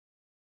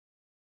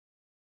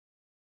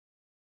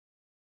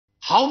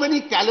How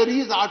many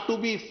calories are to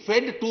be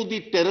fed to the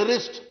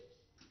terrorist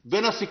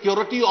when a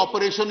security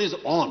operation is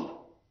on?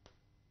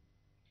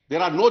 There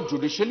are no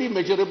judicially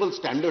measurable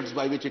standards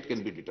by which it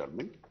can be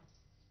determined.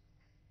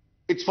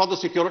 It's for the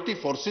security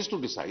forces to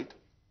decide.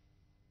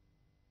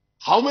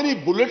 How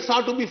many bullets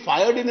are to be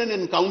fired in an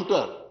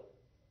encounter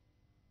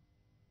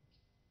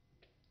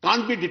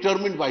can't be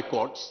determined by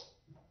courts.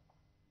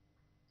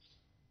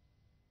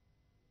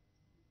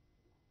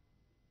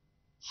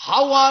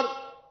 How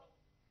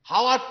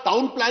are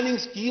town planning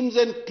schemes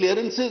and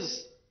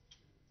clearances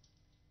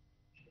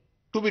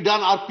to be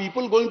done? Are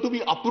people going to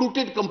be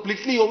uprooted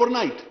completely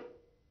overnight?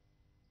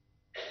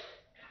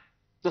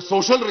 The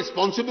social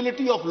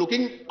responsibility of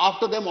looking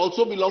after them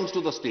also belongs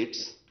to the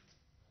states.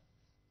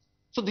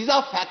 So these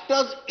are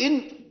factors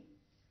in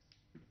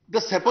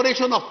the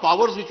separation of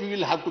powers which we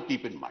will have to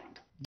keep in mind.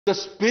 The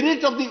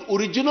spirit of the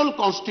original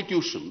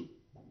constitution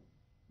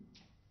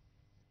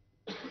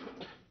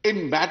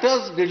in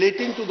matters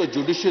relating to the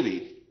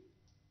judiciary,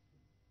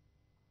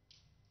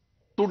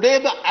 today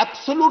the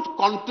absolute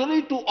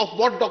contrary of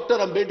what Dr.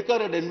 Ambedkar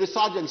had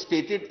envisaged and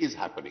stated is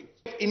happening.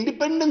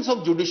 Independence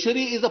of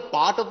judiciary is a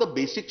part of the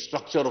basic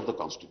structure of the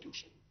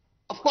constitution.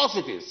 Of course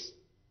it is.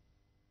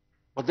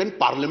 But then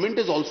parliament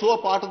is also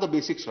a part of the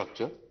basic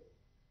structure.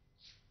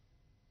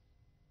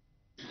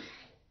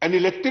 An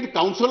elected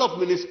council of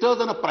ministers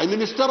and a prime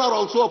minister are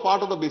also a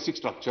part of the basic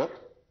structure.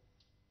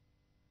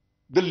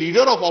 The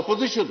leader of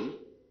opposition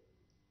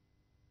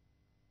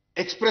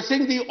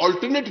expressing the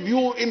alternate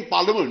view in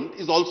parliament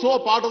is also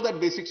a part of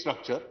that basic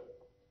structure.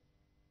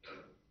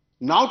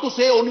 Now to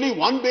say only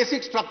one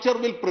basic structure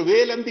will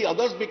prevail and the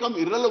others become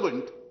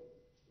irrelevant,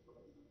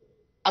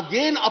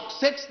 again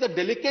upsets the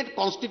delicate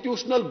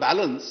constitutional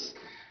balance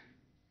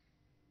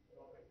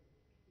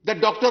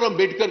that Dr.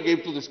 Ambedkar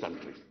gave to this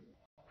country.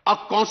 A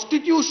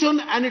constitution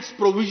and its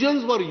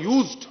provisions were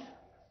used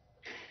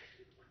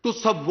to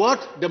subvert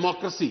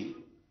democracy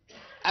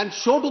and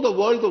show to the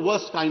world the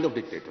worst kind of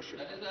dictatorship.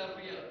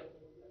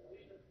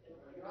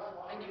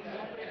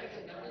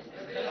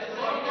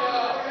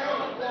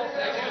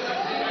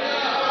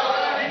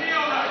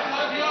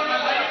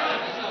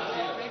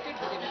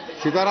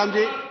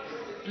 Sitaramji,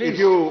 if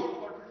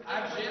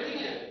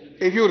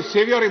you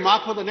save your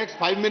remark for the next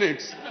 5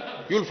 minutes,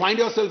 you'll find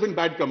yourself in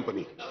bad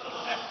company.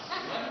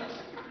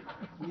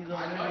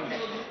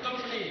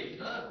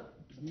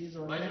 He's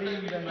already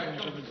in bad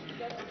company.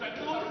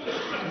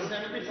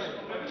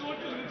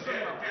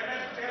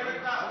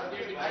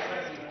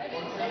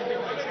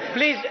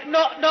 Please,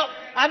 no,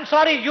 I'm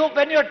sorry,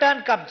 when your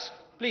turn comes,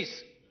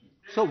 please.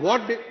 So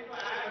what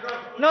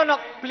No,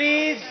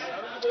 please.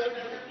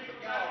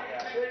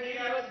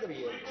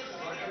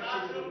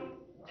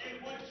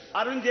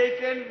 Arun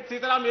Jaitley and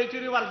Sitaram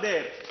Yechuri were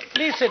there.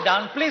 Please sit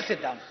down, please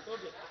sit down.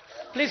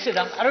 Please sit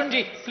down.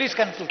 Arunji, please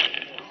conclude.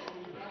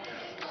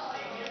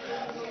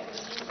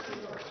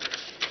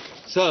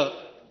 Sir,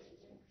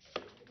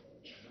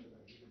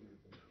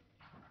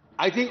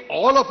 I think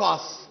all of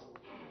us,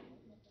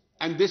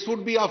 and this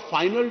would be our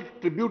final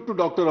tribute to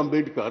Dr.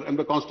 Ambedkar and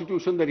the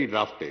constitution that he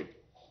drafted,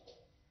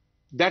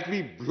 that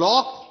we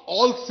block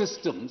all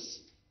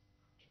systems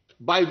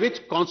by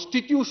which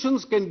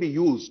constitutions can be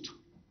used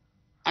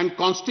and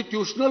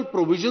constitutional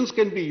provisions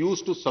can be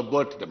used to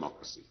subvert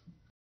democracy.